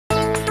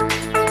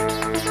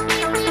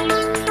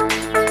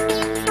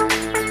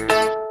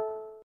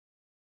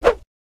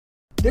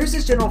There's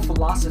this general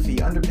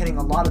philosophy underpinning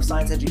a lot of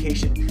science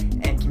education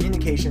and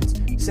communications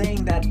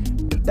saying that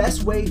the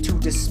best way to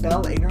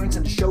dispel ignorance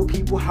and show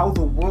people how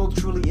the world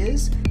truly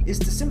is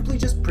to simply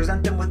just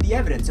present them with the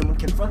evidence, and when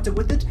confronted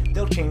with it,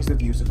 they'll change their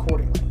views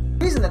accordingly.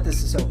 The reason that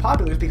this is so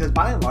popular is because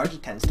by and large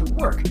it tends to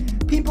work.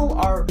 People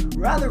are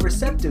rather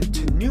receptive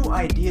to new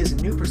ideas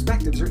and new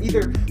perspectives, or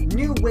either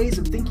new ways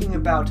of thinking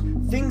about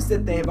things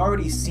that they have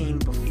already seen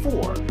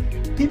before.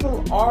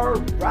 People are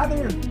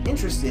rather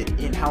interested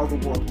in how the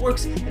world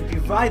works, and if you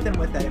provide them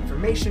with that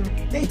information,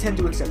 they tend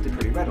to accept it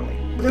pretty readily.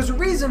 But there's a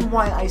reason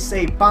why I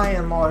say by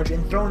and large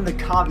and throw in the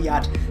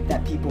caveat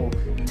that people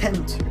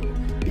tend to.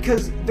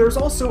 Because there's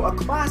also a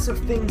class of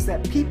things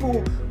that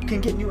people can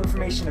get new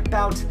information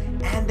about,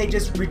 and they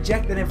just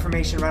reject that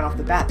information right off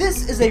the bat.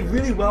 This is a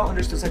really well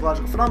understood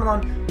psychological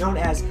phenomenon known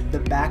as the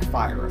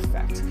backfire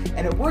effect.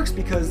 And it works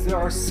because there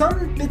are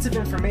some bits of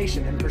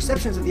information and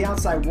perceptions of the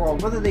outside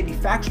world, whether they be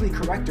factually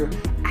correct or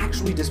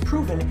actually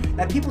disproven,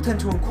 that people tend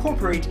to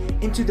incorporate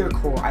into their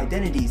core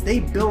identities. They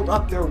build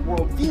up their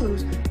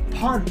worldviews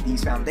upon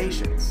these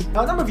foundations.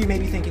 Now, a number of you may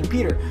be thinking,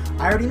 Peter,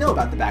 I already know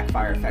about the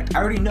backfire effect. I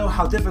already know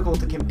how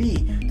difficult it can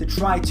be to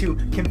try to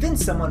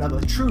convince someone of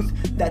a truth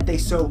that they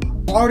so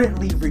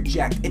ardently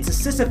reject. It's a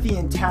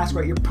Sisyphean task,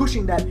 right? You're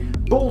pushing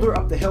that boulder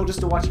up the hill just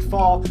to watch it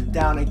fall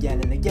down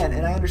again and again.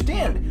 And I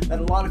understand that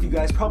a lot of you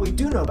guys probably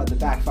do know about the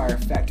backfire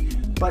effect,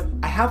 but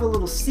I have a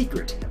little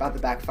secret about the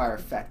backfire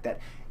effect that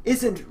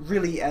isn't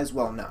really as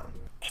well known.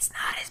 It's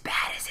not as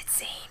bad as it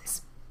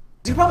seems.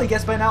 As you probably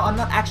guessed by now, I'm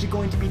not actually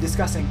going to be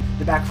discussing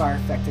the backfire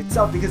effect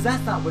itself, because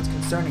that's not what's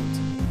concerning to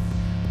me.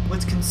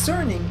 What's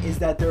concerning is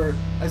that there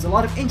is a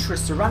lot of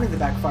interest surrounding the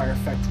backfire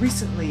effect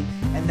recently,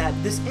 and that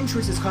this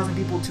interest is causing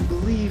people to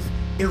believe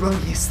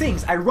erroneous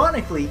things.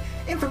 Ironically,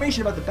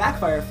 information about the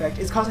backfire effect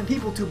is causing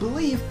people to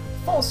believe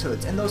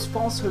falsehoods, and those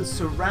falsehoods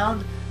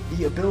surround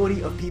the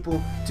ability of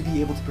people to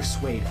be able to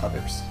persuade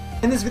others.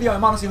 In this video,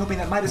 I'm honestly hoping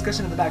that my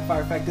discussion of the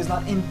backfire effect does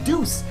not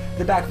induce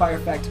the backfire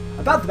effect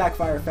about the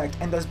backfire effect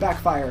and thus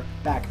backfire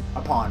back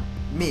upon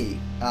me.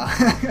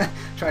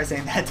 Try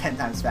saying that 10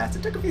 times fast.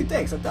 It took a few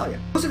takes, I'll tell you.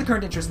 Most of the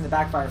current interest in the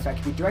backfire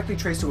effect can be directly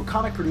traced to a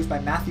comic produced by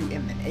Matthew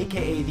Inman,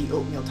 aka the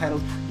Oatmeal,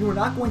 titled "You Are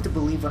Not Going to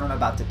Believe What I'm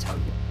About to Tell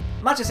You."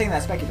 I'm not just saying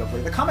that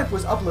speculatively. The comic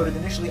was uploaded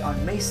initially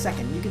on May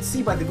 2nd. You can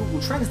see by the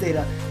Google Trends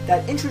data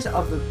that interest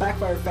of the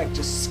backfire effect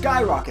just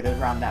skyrocketed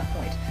around that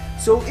point.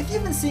 So if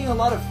you've been seeing a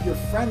lot of your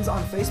friends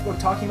on Facebook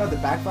talking about the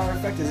backfire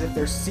effect as if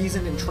they're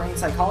seasoned and trained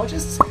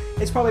psychologists,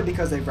 it's probably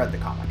because they've read the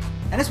comic.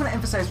 And I just want to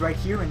emphasize right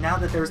here and now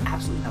that there's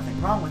absolutely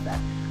nothing wrong with that.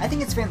 I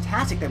think it's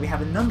fantastic that we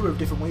have a number of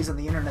different ways on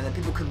the internet that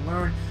people can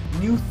learn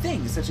new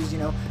things, such as,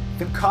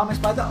 the comics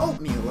by the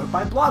Oatmeal, or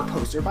by blog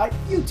posts, or by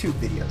YouTube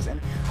videos.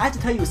 And I have to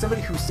tell you, as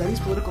somebody who studies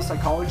political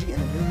psychology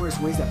and the numerous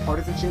ways that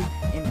partisanship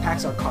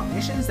impacts our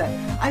cognitions, that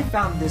I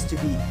found this to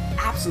be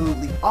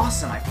absolutely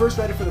awesome. I first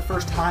read it for the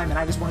first time, and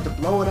I just wanted to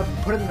blow it up and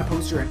put it in a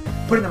poster and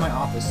put it in my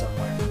office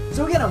somewhere.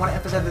 So again, I want to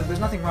emphasize that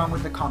there's nothing wrong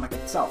with the comic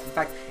itself. In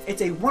fact,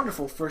 it's a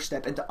wonderful first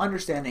step into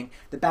understanding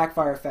the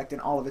backfire effect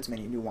and all of its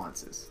many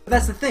nuances. But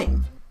that's the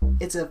thing.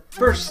 It's a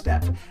first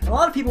step. And a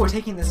lot of people are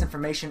taking this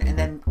information and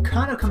then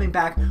kind of coming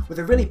back with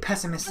a really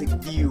pessimistic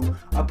view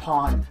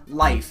upon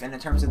life and in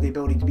terms of the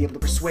ability to be able to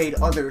persuade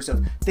others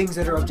of things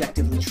that are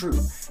objectively true.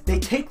 They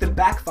take the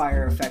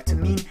backfire effect to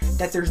mean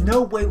that there's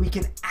no way we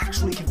can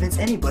actually convince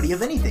anybody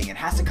of anything. It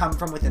has to come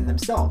from within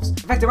themselves. In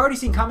fact, I've already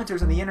seen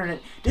commenters on the internet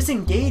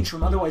disengage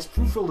from otherwise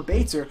fruitful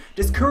debates or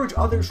discourage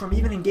others from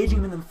even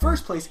engaging in the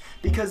first place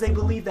because they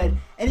believe that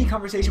any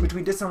conversation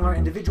between dissimilar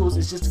individuals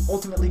is just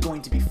ultimately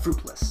going to be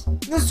fruitless.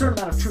 There's a certain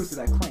amount of truth to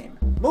that claim.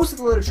 Most of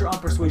the literature on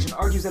persuasion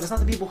argues that it's not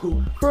the people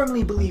who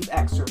firmly believe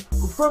X or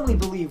who firmly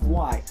believe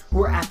Y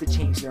who are apt to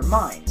change their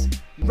minds.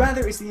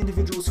 Rather, it's the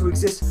individuals who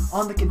exist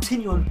on the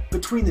continuum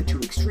between the two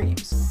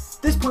extremes.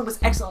 This point was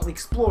excellently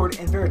explored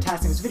in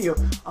Veritassim's video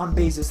on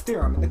Bayes'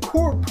 theorem, and the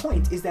core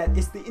point is that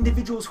it's the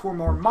individuals who are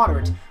more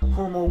moderate,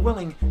 who are more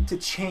willing to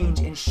change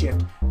and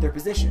shift their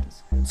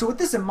positions. So with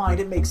this in mind,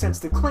 it makes sense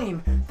to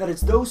claim that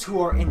it's those who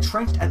are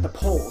entrenched at the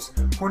poles,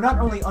 who are not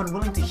only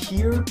unwilling to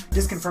hear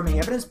disconfirming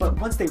evidence, but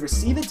once they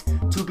receive it,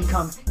 to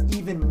become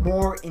even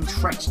more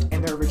entrenched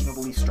in their original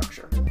belief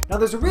structure. Now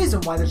there's a reason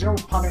why the general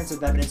preponderance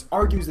of evidence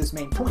argues this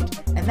main point,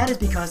 and that is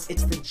because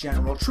it's the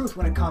general truth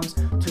when it comes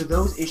to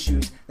those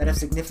issues that have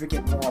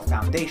significant moral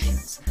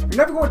foundations. You're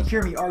never going to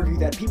hear me argue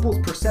that people's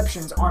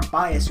perceptions aren't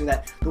biased or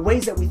that the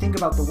ways that we think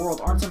about the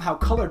world aren't somehow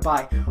colored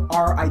by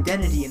our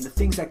identity and the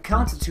things that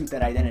constitute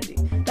that identity.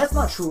 That's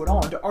not true at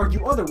all, and to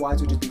argue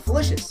otherwise would just be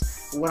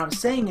fallacious. But what I'm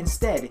saying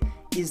instead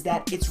is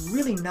that it's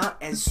really not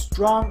as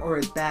strong or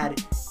as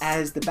bad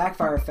as the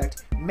backfire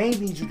effect may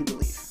lead you to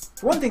believe.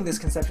 For one thing, this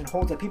conception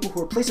holds that people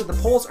who are placed at the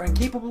poles are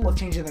incapable of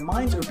changing their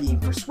minds or being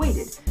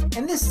persuaded,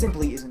 and this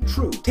simply isn't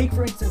true. Take,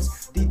 for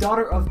instance, the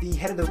daughter of the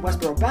head of the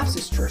Westboro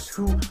Baptist Church,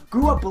 who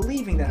grew up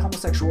believing that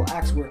homosexual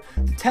acts were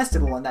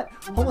detestable and that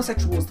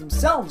homosexuals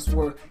themselves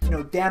were,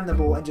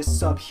 damnable and just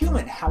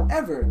subhuman.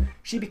 However,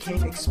 she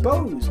became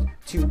exposed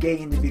to gay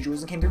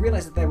individuals and came to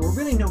realize that they were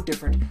really no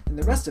different than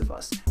the rest of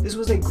us. This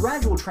was a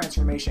gradual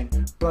transformation,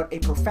 but a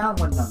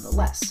profound one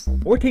nonetheless.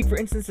 Or take, for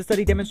instance, a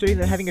study demonstrating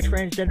that having a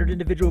transgendered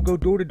individual go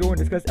door to door and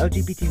discuss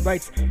LGBT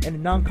rights in a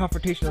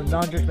non-confrontational,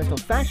 non-judgmental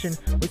fashion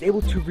was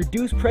able to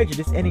reduce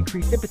prejudice and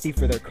increase sympathy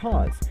for their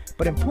cause.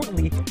 But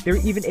importantly, they were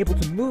even able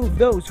to move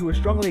those who were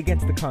strongly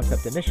against the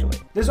concept initially.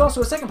 There's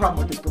also a second problem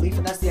with this belief,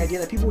 and that's the idea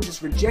that people will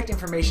just reject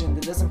information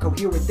that doesn't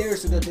cohere with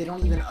theirs so that they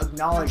don't even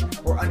acknowledge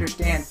or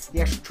understand the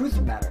actual truth of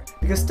the matter.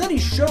 Because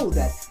studies show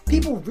that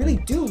people really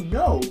do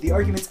know the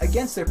arguments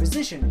against their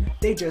position,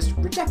 they just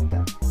reject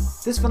them.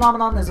 This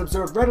phenomenon is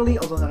observed readily,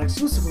 although not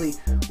exclusively,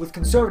 with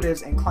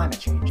conservatives and climate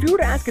change. If you were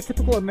to ask a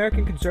typical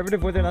American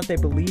conservative whether or not they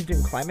believed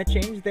in climate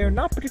change, they are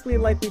not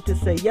particularly likely to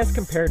say yes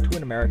compared to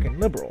an American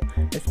liberal,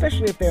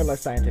 especially if they are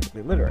less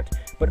scientifically literate.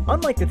 But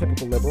unlike the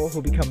typical liberal,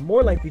 who become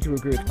more likely to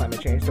agree with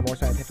climate change the more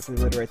scientifically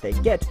literate they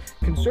get,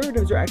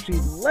 conservatives are actually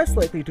less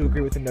likely to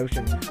agree with the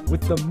notion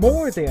with the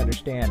more they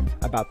understand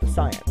about the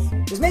science.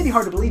 This may be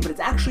hard to believe, but it's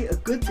actually a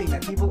good thing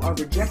that people are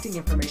rejecting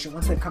information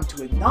once they've come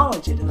to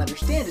acknowledge it and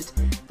understand it,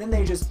 then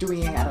they're just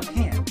doing it out of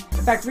hand.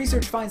 In fact,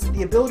 research finds that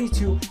the ability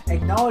to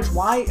acknowledge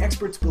why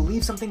experts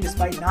believe something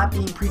despite not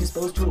being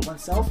predisposed to it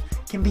oneself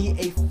can be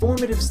a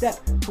formative step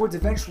towards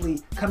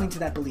eventually coming to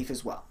that belief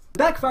as well. The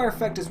backfire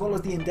effect, as well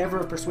as the endeavor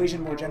of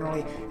persuasion more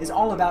generally, is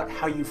all about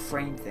how you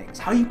frame things,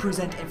 how you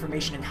present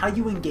information, and how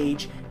you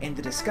engage in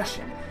the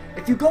discussion.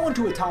 If you go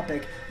into a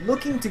topic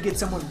looking to get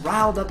someone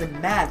riled up and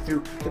mad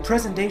through the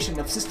presentation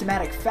of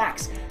systematic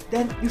facts,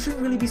 then you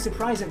shouldn't really be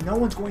surprised that no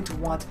one's going to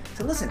want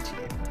to listen to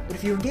you. But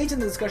if you engage in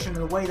the discussion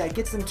in a way that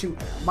gets them to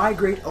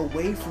migrate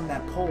away from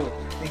that pole,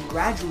 then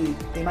gradually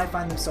they might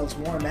find themselves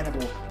more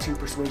amenable to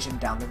persuasion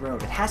down the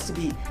road. It has to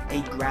be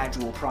a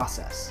gradual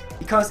process,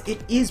 because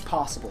it is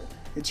possible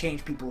to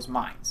change people's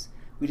minds.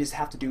 We just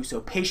have to do so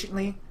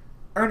patiently,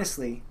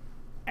 earnestly,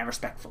 and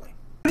respectfully.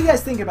 What do you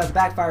guys think about the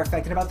backfire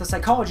effect and about the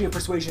psychology of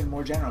persuasion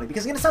more generally?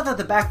 Because again, it's not that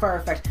the backfire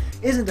effect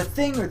isn't a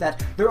thing or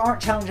that there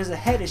aren't challenges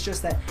ahead, it's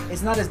just that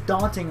it's not as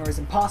daunting or as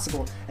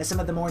impossible as some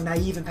of the more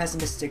naive and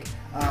pessimistic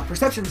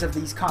perceptions of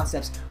these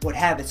concepts would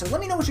have it. So let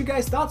me know what your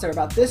guys' thoughts are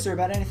about this or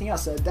about anything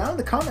else down in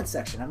the comments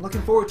section. I'm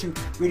looking forward to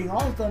reading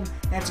all of them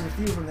and answering a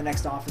few from the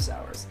next office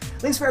hours.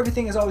 Links for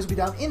everything, as always, will be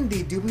down in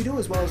the doobly-doo,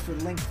 as well as for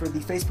the link for the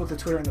Facebook, the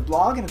Twitter, and the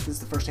blog. And if this is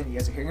the first time you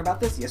guys are hearing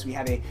about this, yes, we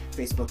have a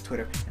Facebook,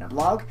 Twitter, and a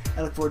blog.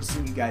 I look forward to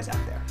seeing you guys out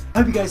there. I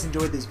hope you guys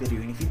enjoyed this video,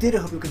 and if you did, I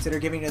hope you'll consider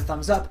giving it a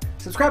thumbs up,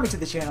 subscribing to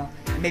the channel,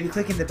 and maybe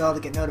clicking the bell to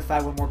get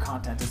notified when more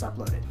content is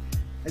uploaded.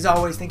 As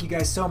always, thank you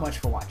guys so much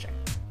for watching.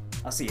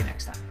 I'll see you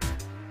next time.